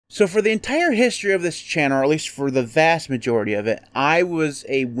So for the entire history of this channel, or at least for the vast majority of it, I was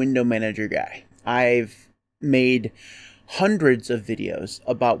a window manager guy. I've made hundreds of videos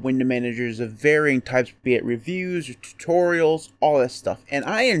about window managers of varying types, be it reviews or tutorials, all that stuff. And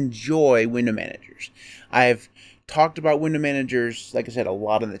I enjoy window managers. I've talked about window managers, like I said, a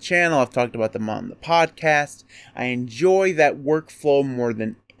lot on the channel. I've talked about them on the podcast. I enjoy that workflow more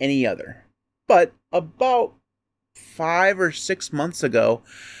than any other. But about 5 or 6 months ago,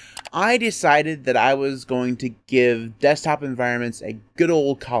 I decided that I was going to give desktop environments a good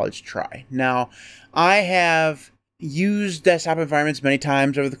old college try. Now, I have used desktop environments many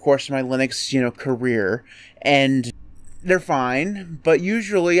times over the course of my Linux, career, and they're fine, but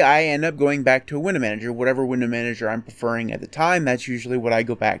usually I end up going back to a window manager, whatever window manager I'm preferring at the time. That's usually what I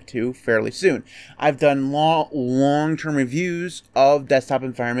go back to fairly soon. I've done long-term reviews of desktop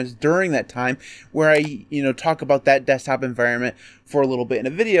environments during that time where I, talk about that desktop environment for a little bit in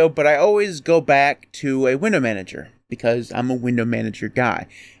a video, but I always go back to a window manager because I'm a window manager guy.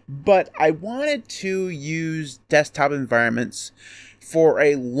 But I wanted to use desktop environments for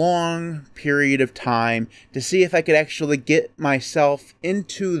a long period of time to see if I could actually get myself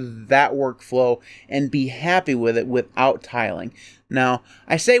into that workflow and be happy with it without tiling. Now,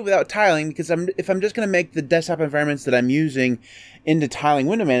 I say without tiling because if I'm just going to make the desktop environments that I'm using into tiling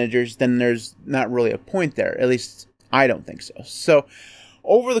window managers, then there's not really a point there. At least I don't think so. So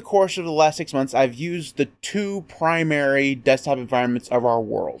over the course of the last 6 months, I've used the two primary desktop environments of our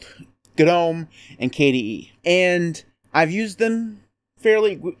world, GNOME and KDE. And I've used them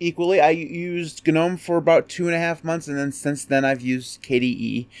fairly equally. I used GNOME for about 2.5 months, and then since then I've used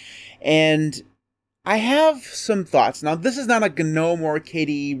KDE. And I have some thoughts. Now, this is not a GNOME or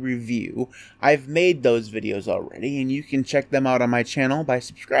KDE review. I've made those videos already, and you can check them out on my channel by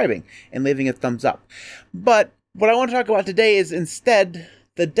subscribing and leaving a thumbs up. But what I want to talk about today is instead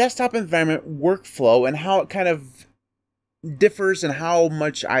the desktop environment workflow and how it kind of differs and how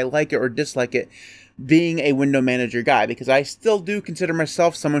much I like it or dislike it being a window manager guy, because I still do consider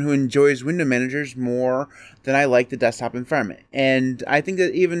myself someone who enjoys window managers more than I like the desktop environment. And I think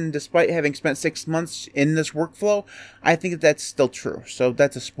that even despite having spent 6 months in this workflow, I think that that's still true. So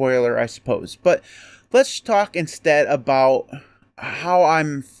that's a spoiler, I suppose. But let's talk instead about how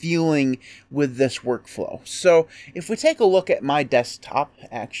I'm feeling with this workflow. So if we take a look at my desktop,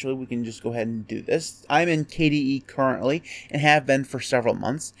 actually, we can just go ahead and do this. I'm in KDE currently and have been for several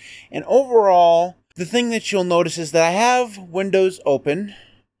months. And overall, the thing that you'll notice is that I have windows open,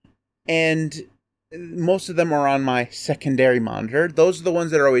 and most of them are on my secondary monitor. Those are the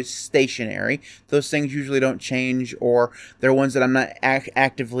ones that are always stationary. Those things usually don't change, or they're ones that I'm not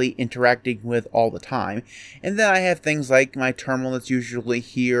actively interacting with all the time. And then I have things like my terminal that's usually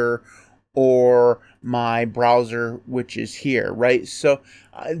here, or my browser, which is here, right? So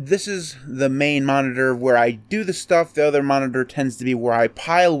this is the main monitor where I do the stuff. The other monitor tends to be where I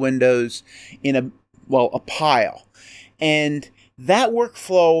pile windows in a pile. And that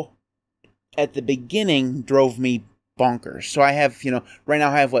workflow at the beginning drove me bonkers. So I have, right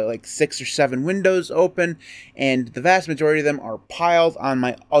now I have like 6 or 7 windows open, and the vast majority of them are piled on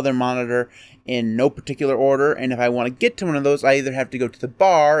my other monitor in no particular order. And if I want to get to one of those, I either have to go to the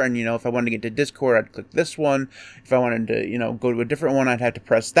bar, and if I wanted to get to Discord, I'd click this one. If I wanted to, go to a different one, I'd have to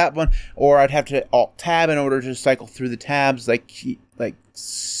press that one, or I'd have to Alt-Tab in order to cycle through the tabs like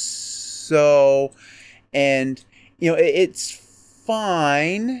so. And it's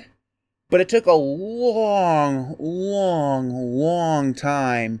fine, but it took a long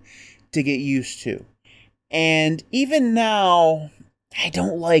time to get used to. And even now, I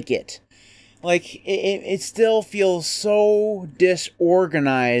don't like it. Like, it still feels so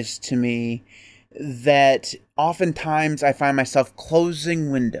disorganized to me that oftentimes I find myself closing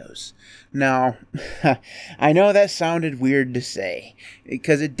windows. Now, I know that sounded weird to say,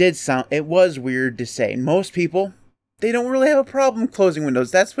 because it was weird to say. Most people, they don't really have a problem closing windows.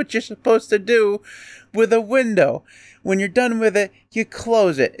 That's what you're supposed to do with a window. When you're done with it, you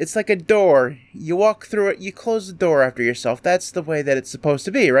close it. It's like a door. You walk through it, you close the door after yourself. That's the way that it's supposed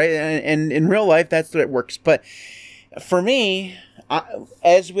to be, right? And in real life, that's the way it works. But for me,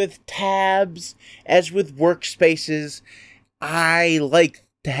 as with tabs, as with workspaces, I like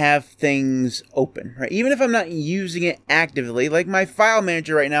to have things open, right? Even if I'm not using it actively, like my file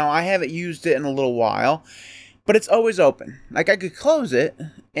manager right now, I haven't used it in a little while, but it's always open. Like, I could close it,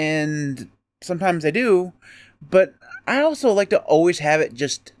 and sometimes I do, but I also like to always have it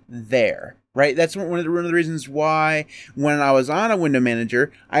just there, right? That's one of the reasons why when I was on a window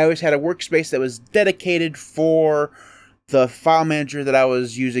manager, I always had a workspace that was dedicated for the file manager that I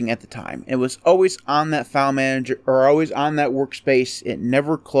was using at the time. It was always on that file manager, or always on that workspace. It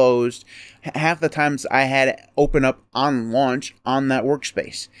never closed. Half the times I had it open up on launch on that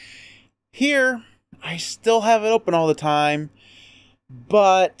workspace. Here, I still have it open all the time,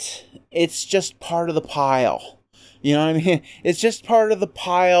 but it's just part of the pile. You know what I mean? It's just part of the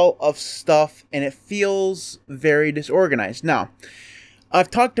pile of stuff, and it feels very disorganized. Now, I've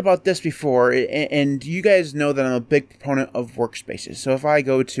talked about this before, and you guys know that I'm a big proponent of workspaces. So if I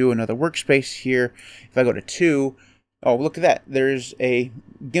go to another workspace here, if I go to 2, oh, look at that. There's a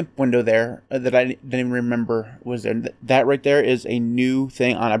GIMP window there that I didn't even remember was there. That right there is a new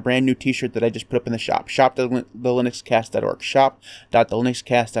thing on a brand new t-shirt that I just put up in the shop. Shop.thelinuxcast.org.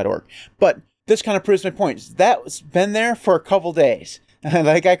 Shop.thelinuxcast.org. But this kind of proves my point. That's been there for a couple days.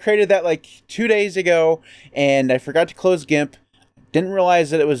 Like, I created that like 2 days ago, and I forgot to close GIMP. Didn't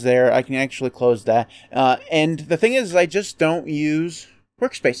realize that it was there. I can actually close that. And the thing is, I just don't use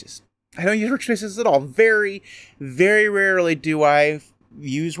workspaces. I don't use workspaces at all. Very, very rarely do I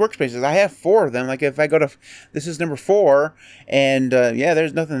use workspaces. I have 4 of them. Like, if I go to, this is number 4, and yeah,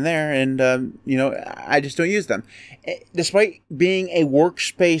 there's nothing there, and you know, I just don't use them. Despite being a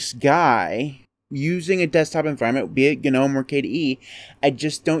workspace guy, using a desktop environment, be it GNOME or KDE, I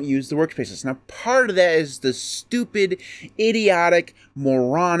just don't use the workspaces. Now, part of that is the stupid, idiotic,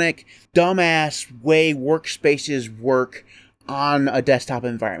 moronic, dumbass way workspaces work on a desktop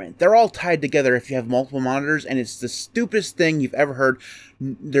environment. They're all tied together if you have multiple monitors, and it's the stupidest thing you've ever heard.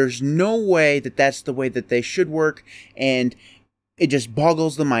 There's no way that that's the way that they should work, and it just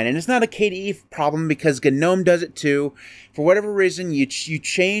boggles the mind. And it's not a KDE problem, because GNOME does it too. For whatever reason, you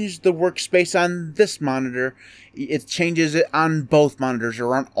change the workspace on this monitor, it changes it on both monitors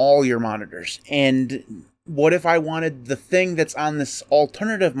or on all your monitors. And what if I wanted the thing that's on this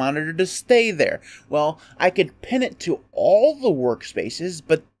alternative monitor to stay there? Well, I could pin it to all the workspaces,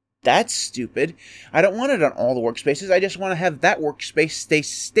 but that's stupid. I don't want it on all the workspaces. I just want to have that workspace stay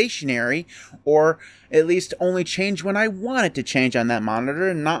stationary, or at least only change when I want it to change on that monitor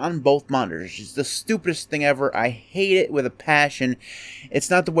and not on both monitors. It's the stupidest thing ever. I hate it with a passion. It's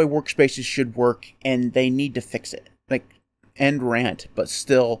not the way workspaces should work, and they need to fix it. Like, end rant, but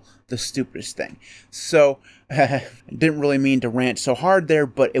still the stupidest thing. So, I didn't really mean to rant so hard there,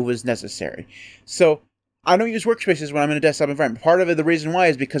 but it was necessary. So, I don't use workspaces when I'm in a desktop environment. Part of it, the reason why,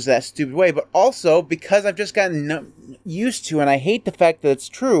 is because of that stupid way, but also because I've just gotten used to, and I hate the fact that it's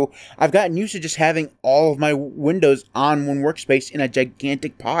true, I've gotten used to just having all of my windows on one workspace in a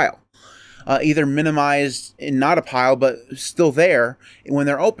gigantic pile. Either minimized and not a pile, but still there when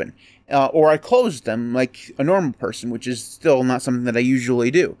they're open. Or I close them like a normal person, which is still not something that I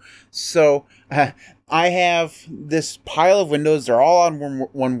usually do. So, I have this pile of windows. They're all on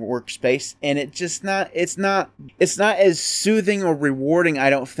one workspace, and it's not as soothing or rewarding, I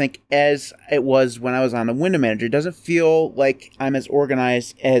don't think, as it was when I was on a window manager. It doesn't feel like I'm as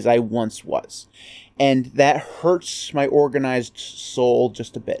organized as I once was, and that hurts my organized soul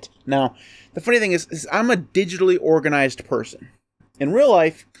just a bit. Now, the funny thing is I'm a digitally organized person. In real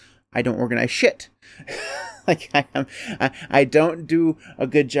life, I don't organize shit. Like, I don't do a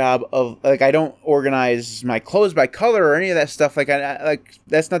good job of, like, I don't organize my clothes by color or any of that stuff. Like,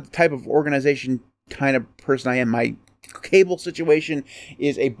 that's not the type of organization kind of person I am. My cable situation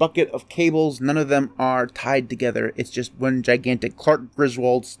is a bucket of cables. None of them are tied together. It's just one gigantic Clark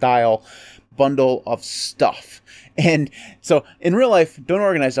Griswold style bundle of stuff. And so in real life, don't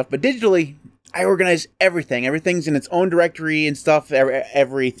organize stuff, but digitally, I organize everything. Everything's in its own directory and stuff.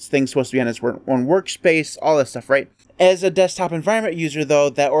 Everything's supposed to be on its own workspace, all this stuff, right? As a desktop environment user, though,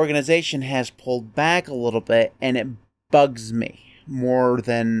 that organization has pulled back a little bit, and it bugs me more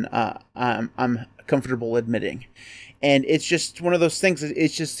than I'm comfortable admitting. And it's just one of those things.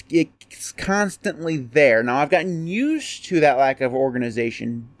 It's constantly there. Now, I've gotten used to that lack of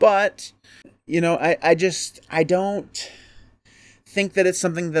organization, but, you know, I don't think that it's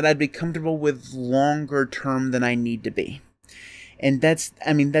something that I'd be comfortable with longer term than I need to be. And that's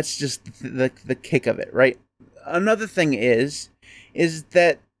just the kick of it, right? Another thing is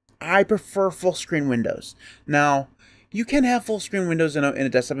that I prefer full screen windows. Now, you can have full screen windows in a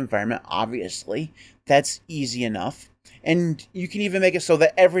desktop environment, obviously. That's easy enough. And you can even make it so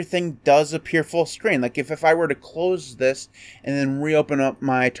that everything does appear full screen. Like, if I were to close this and then reopen up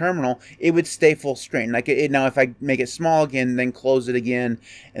my terminal, it would stay full screen. Like, now if I make it small again, then close it again,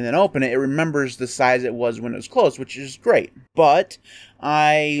 and then open it, it remembers the size it was when it was closed, which is great. But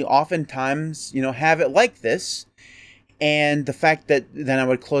I oftentimes, have it like this, and the fact that then I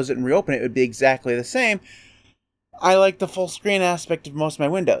would close it and reopen it would be exactly the same. I like the full screen aspect of most of my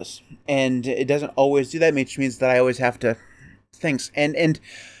windows, and it doesn't always do that, which means that I always have to things. And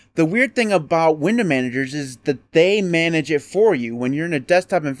the weird thing about window managers is that they manage it for you. When you're in a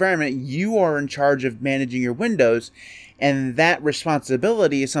desktop environment, you are in charge of managing your windows, and that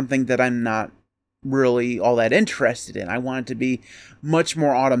responsibility is something that I'm not really all that interested in. I want it to be much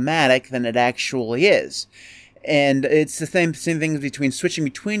more automatic than it actually is. And it's the same things between switching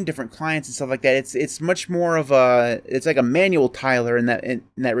between different clients and stuff like that. It's much more of it's like a manual tiler in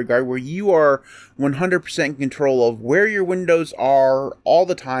that regard, where you are 100% in control of where your windows are all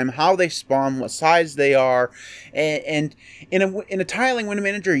the time, how they spawn, what size they are, and in a tiling window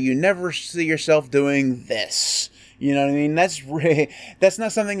manager, you never see yourself doing this. You know what I mean? That's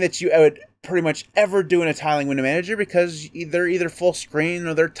not something that you would pretty much ever do in a tiling window manager, because they're either full screen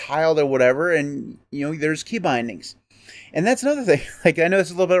or they're tiled or whatever, and there's key bindings. And that's another thing. Like, I know this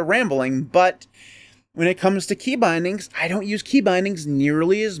is a little bit of rambling, but when it comes to key bindings, I don't use key bindings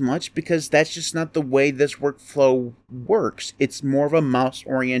nearly as much, because that's just not the way this workflow works. It's more of a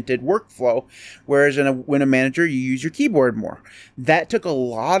mouse-oriented workflow, whereas in a window manager, you use your keyboard more. That took a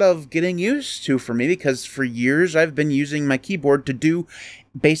lot of getting used to for me, because for years I've been using my keyboard to do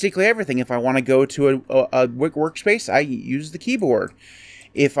basically everything. If I want to go to a workspace, I use the keyboard.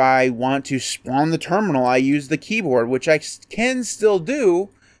 If I want to spawn the terminal, I use the keyboard, which I can still do.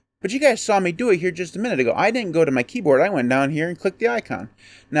 But you guys saw me do it here just a minute ago. I didn't go to my keyboard. I went down here and clicked the icon.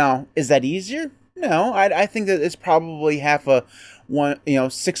 Now, is that easier? No, I think that it's probably half a one,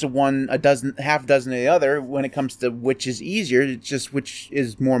 6 of one, half a dozen of the other when it comes to which is easier. It's just which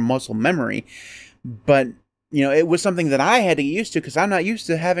is more muscle memory. But it was something that I had to get used to, because I'm not used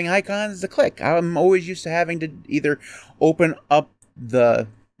to having icons to click. I'm always used to having to either open up the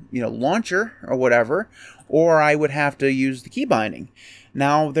launcher or whatever, or I would have to use the key binding.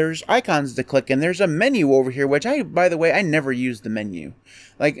 Now there's icons to click, and there's a menu over here, which by the way, I never use the menu.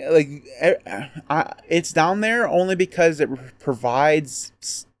 It's down there only because it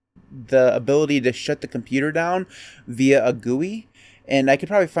provides the ability to shut the computer down via a GUI. And I could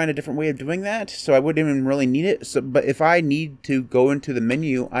probably find a different way of doing that, so I wouldn't even really need it. But if I need to go into the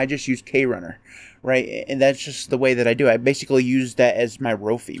menu, I just use KRunner, right? And that's just the way that I do it. I basically use that as my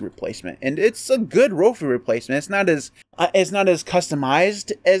Rofi replacement, and it's a good Rofi replacement. It's not as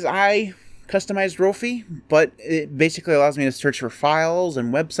customized as I customized Rofi, but it basically allows me to search for files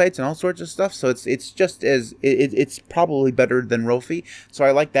and websites and all sorts of stuff. So it's probably better than Rofi. So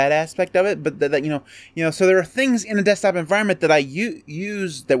I like that aspect of it. But so there are things in a desktop environment that I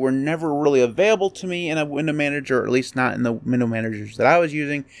use that were never really available to me in a window manager, or at least not in the window managers that I was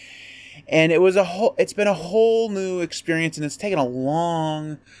using. And it's been a whole new experience, and it's taken a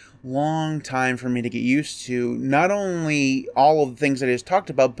long time for me to get used to not only all of the things that I just talked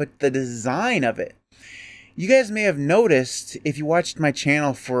about, but the design of it. You guys may have noticed, if you watched my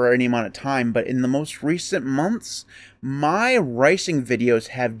channel for any amount of time, but in the most recent months, my ricing videos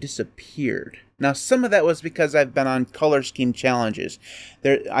have disappeared. Now, some of that was because I've been on color scheme challenges.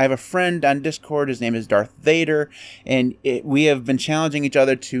 I have a friend on Discord, his name is Darth Vader, and we have been challenging each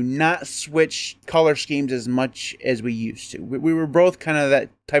other to not switch color schemes as much as we used to. We were both kind of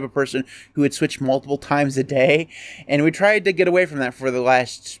that type of person who would switch multiple times a day, and we tried to get away from that for the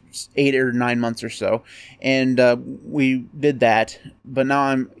last 8 or 9 months or so, and we did that. But now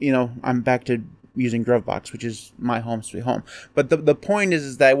I'm back to using Grovebox, which is my home sweet home. But the point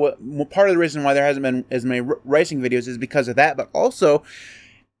is that part of the reason why there hasn't been as many ricing videos is because of that, but also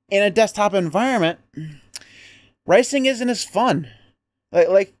in a desktop environment, ricing isn't as fun.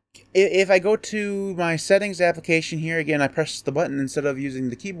 Like if I go to my settings application here, again, I press the button instead of using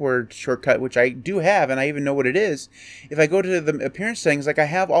the keyboard shortcut, which I do have, and I even know what it is. If I go to the appearance settings, like I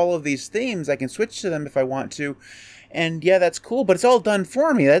have all of these themes, I can switch to them if I want to. And yeah, that's cool, but it's all done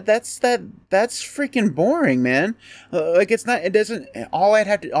for me. That's freaking boring, man. All I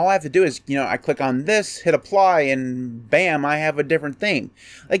have to do is, I click on this, hit apply, and bam, I have a different theme.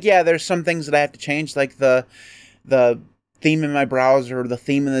 Like, yeah, there's some things that I have to change, like the theme in my browser, the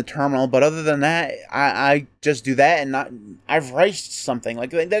theme in the terminal, but other than that, I just do that, and I've riced something.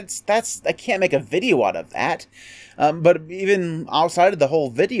 Like, that's I can't make a video out of that. But even outside of the whole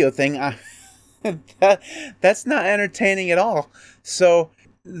video thing, that's not entertaining at all. So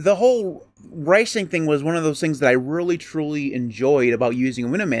the whole ricing thing was one of those things that I really truly enjoyed about using a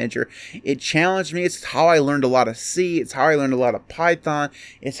window manager. It challenged me. It's how I learned a lot of C. It's how I learned a lot of Python.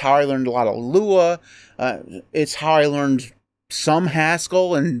 It's how I learned a lot of Lua. It's how I learned some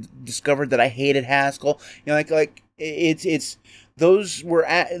Haskell and discovered that I hated Haskell. Those were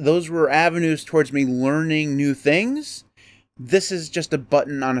avenues towards me learning new things. this is just a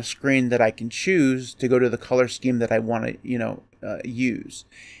button on a screen that I can choose to go to the color scheme that I want to, use.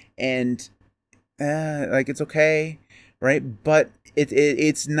 And, like, it's okay, right? But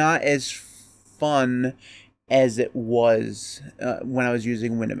it's not as fun as it was when I was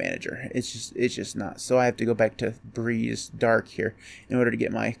using Window Manager. It's just not. So I have to go back to Breeze Dark here in order to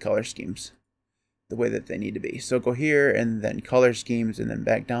get my color schemes the way that they need to be. So go here and then color schemes and then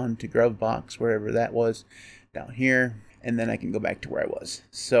back down to Grub Box, wherever that was, down here, and then I can go back to where I was.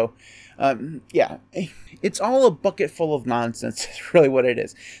 So yeah, it's all a bucket full of nonsense is really what it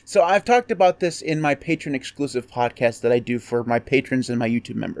is. So I've talked about this in my patron exclusive podcast that I do for my patrons and my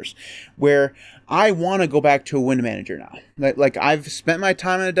YouTube members, where I want to go back to a Window Manager now. Like I've spent my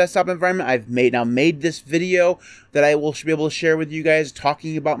time in a desktop environment. I've made this video that I will be able to share with you guys,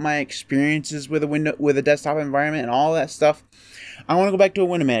 talking about my experiences with a desktop environment and all that stuff. I want to go back to a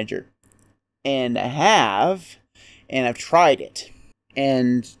Window Manager, and I've tried it.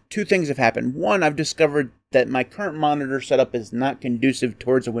 And two things have happened. One, I've discovered that my current monitor setup is not conducive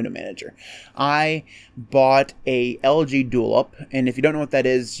towards a Window Manager. I bought a LG Dual Up, and if you don't know what that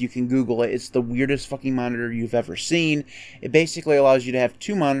is, you can Google it. It's the weirdest fucking monitor you've ever seen. It basically allows you to have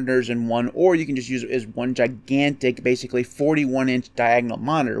two monitors in one, or you can just use it as one gigantic, basically 41-inch diagonal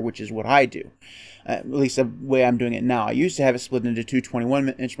monitor, which is what I do. At least the way I'm doing it now. I used to have it split into two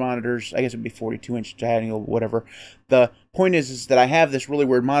 21-inch monitors. I guess it would be 42-inch diagonal, whatever. The point is that I have this really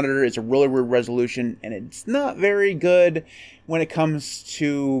weird monitor. It's a really weird resolution, and it's not very good when it comes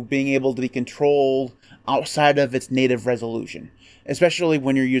to being able to be controlled outside of its native resolution, especially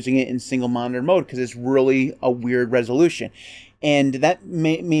when you're using it in single monitor mode, because it's really a weird resolution. And that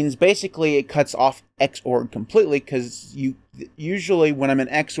means basically it cuts off Xorg completely, because usually when I'm in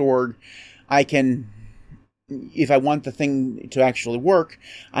Xorg, I can, if I want the thing to actually work,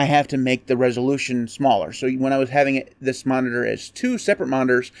 I have to make the resolution smaller. So when I was having this monitor as two separate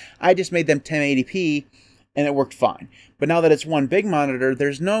monitors, I just made them 1080p and it worked fine. But now that it's one big monitor,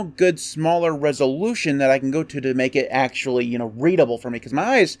 there's no good smaller resolution that I can go to make it actually, readable for me, because my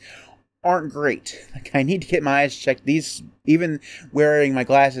eyes aren't great. Like, I need to get my eyes checked. These, even wearing my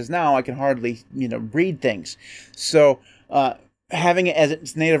glasses now, I can hardly, read things. So, having it as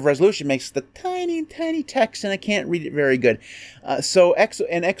its native resolution makes the tiny, tiny text, and I can't read it very good. So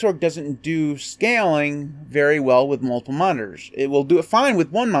Xorg doesn't do scaling very well with multiple monitors. It will do it fine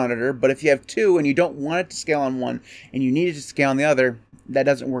with one monitor, but if you have two and you don't want it to scale on one and you need it to scale on the other, that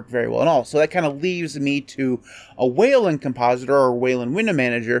doesn't work very well at all. So that kind of leaves me to a Wayland compositor or Wayland Window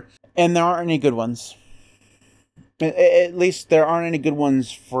Manager, and there aren't any good ones. At least there aren't any good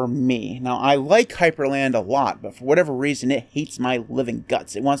ones for me. Now, I like Hyperland a lot, but for whatever reason, it hates my living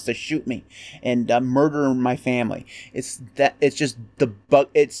guts. It wants to shoot me and murder my family. It's just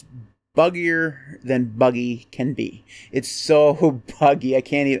it's buggier than buggy can be. It's so buggy. I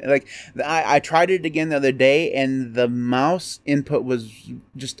can't even, I tried it again the other day, and the mouse input was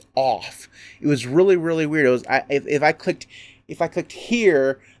just off. It was really, really weird. It was, if I clicked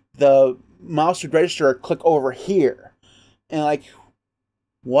here, the mouse would register a click over here, and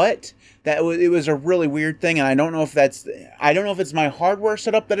what? It was a really weird thing, and I don't know if it's my hardware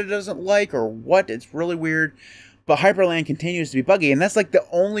setup that it doesn't like or what. It's really weird, but Hyperland continues to be buggy, and that's the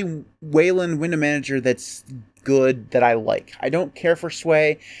only Wayland Window Manager that's good that I like. I don't care for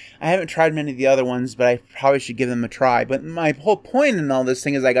Sway. I haven't tried many of the other ones, but I probably should give them a try. But my whole point in all this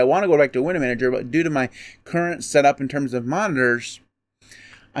thing is I want to go back to a Window Manager, but due to my current setup in terms of monitors,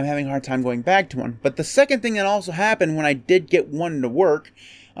 I'm having a hard time going back to one. But the second thing that also happened when I did get one to work,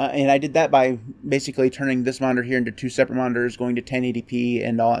 and I did that by basically turning this monitor here into two separate monitors, going to 1080p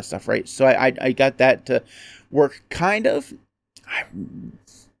and all that stuff, right? So I got that to work kind of.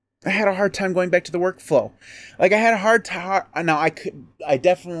 I had a hard time going back to the workflow. I had a hard time. Now I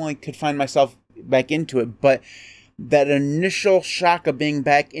definitely could find myself back into it, but that initial shock of being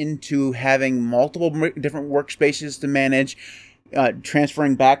back into having multiple different workspaces to manage,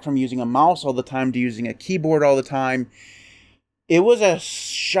 transferring back from using a mouse all the time to using a keyboard all the time, it was a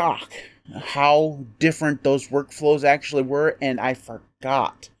shock how different those workflows actually were, and I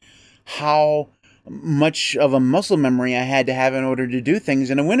forgot how much of a muscle memory I had to have in order to do things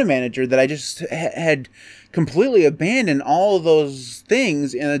in a Window Manager, that I just had completely abandoned all of those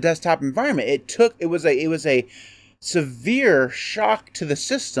things in a desktop environment. It was a severe shock to the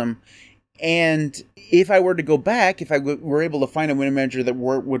system. And if I were to go back, if I were able to find a Window Manager that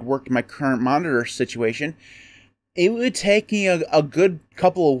would work in my current monitor situation, it would take me a good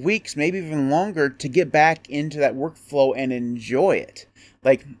couple of weeks, maybe even longer, to get back into that workflow and enjoy it.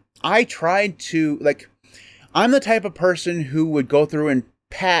 I tried to, I'm the type of person who would go through and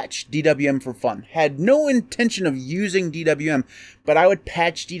patch DWM for fun. Had no intention of using DWM, but I would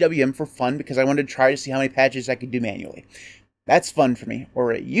patch DWM for fun because I wanted to try to see how many patches I could do manually. That's fun for me,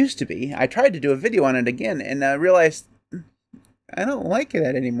 or it used to be. I tried to do a video on it again, and I realized I don't like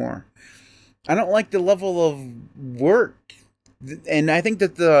that anymore. I don't like the level of work. And I think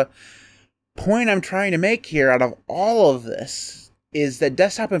that the point I'm trying to make here out of all of this is that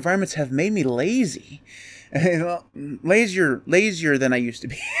desktop environments have made me lazy. Lazier than I used to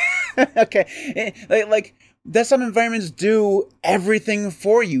be. Okay, like desktop environments do everything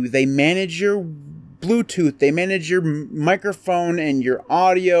for you. They manage your Bluetooth, they manage your microphone and your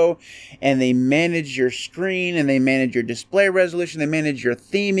audio, and they manage your screen, and they manage your display resolution, they manage your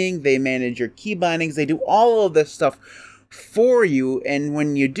theming, they manage your key bindings, they do all of this stuff for you. And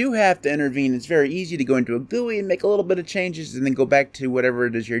when you do have to intervene, it's very easy to go into a GUI and make a little bit of changes and then go back to whatever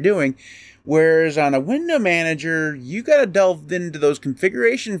it is you're doing. Whereas on a window manager, you got to delve into those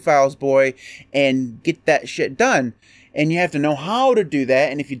configuration files, boy, and get that shit done. And you have to know how to do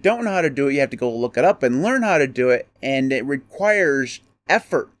that. And if you don't know how to do it, you have to go look it up and learn how to do it. And it requires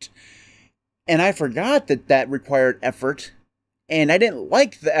effort. And I forgot that that required effort. And I didn't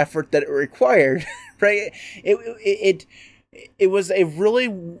like the effort that it required. Right? It was a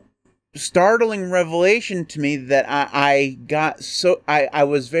really startling revelation to me that I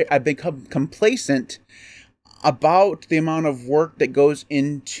become complacent about the amount of work that goes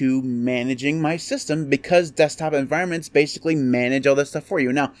into managing my system, because desktop environments basically manage all this stuff for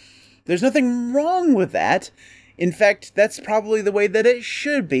you. Now, there's nothing wrong with that. In fact, that's probably the way that it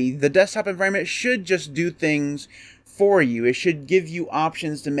should be. The desktop environment should just do things for you. It should give you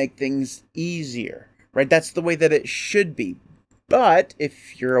options to make things easier, right? That's the way that it should be. But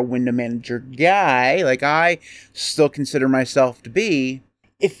if you're a window manager guy, like I still consider myself to be,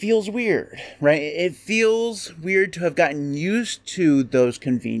 it feels weird, right? It feels weird to have gotten used to those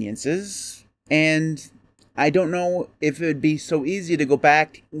conveniences, and I don't know if it would be so easy to go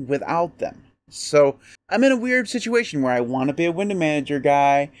back without them. So I'm in a weird situation where I want to be a window manager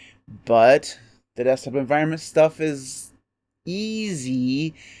guy, but the desktop environment stuff is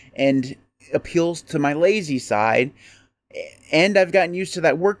easy and appeals to my lazy side. And I've gotten used to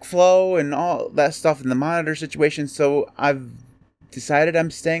that workflow and all that stuff in the monitor situation, so I've decided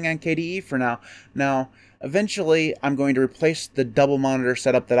I'm staying on KDE for now. Now, eventually, I'm going to replace the double monitor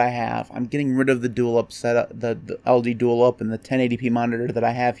setup that I have. I'm getting rid of the dual up setup, the LD dual up, and the 1080p monitor that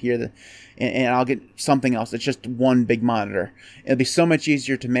I have here, and I'll get something else. It's just one big monitor. It'll be so much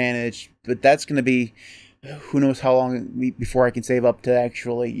easier to manage, but that's going to be who knows how long before I can save up to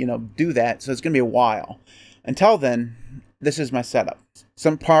actually, do that. So it's going to be a while. Until then, this is my setup.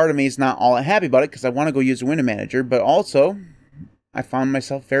 Some part of me is not all that happy about it because I want to go use a window manager, but also I found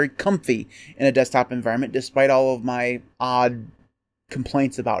myself very comfy in a desktop environment despite all of my odd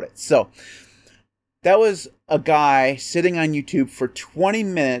complaints about it. So that was a guy sitting on YouTube for 20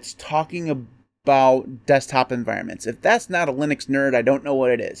 minutes talking about desktop environments. If that's not a Linux nerd, I don't know what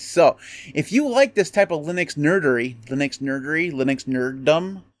it is. So if you like this type of Linux nerddom,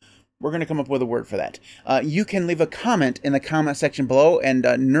 we're going to come up with a word for that. You can leave a comment in the comment section below and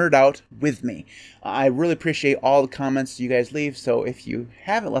nerd out with me. I really appreciate all the comments you guys leave, so if you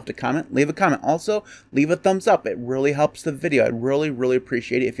haven't left a comment, leave a comment. Also, leave a thumbs up. It really helps the video. I'd really, really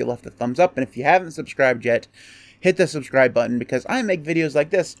appreciate it if you left a thumbs up. And if you haven't subscribed yet, hit the subscribe button, because I make videos like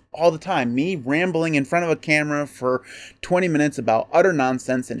this all the time. Me rambling in front of a camera for 20 minutes about utter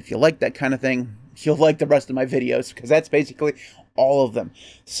nonsense. And if you like that kind of thing, you'll like the rest of my videos, because that's basically all of them.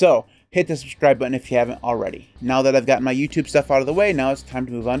 So hit the subscribe button if you haven't already. Now that I've got my YouTube stuff out of the way, now it's time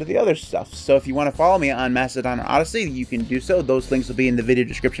to move on to the other stuff. So if you want to follow me on Mastodon or Odyssey, you can do so. Those links will be in the video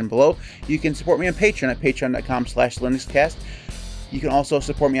description below. You can support me on Patreon at patreon.com/linuxcast. You can also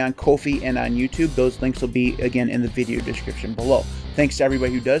support me on Ko-fi and on YouTube. Those links will be, again, in the video description below. Thanks to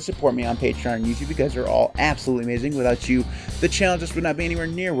everybody who does support me on Patreon and YouTube, because they're all absolutely amazing. Without you, the channel just would not be anywhere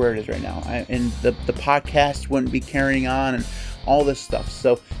near where it is right now. And the podcast wouldn't be carrying on and all this stuff.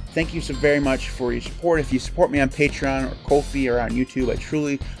 So thank you so very much for your support. If you support me on Patreon or Ko-fi or on YouTube, I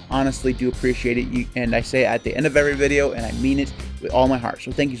truly, honestly do appreciate it. And I say it at the end of every video, and I mean it with all my heart.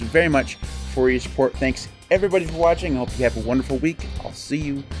 So thank you so very much for your support. Thanks everybody for watching. I hope you have a wonderful week. I'll see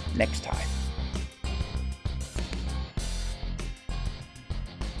you next time.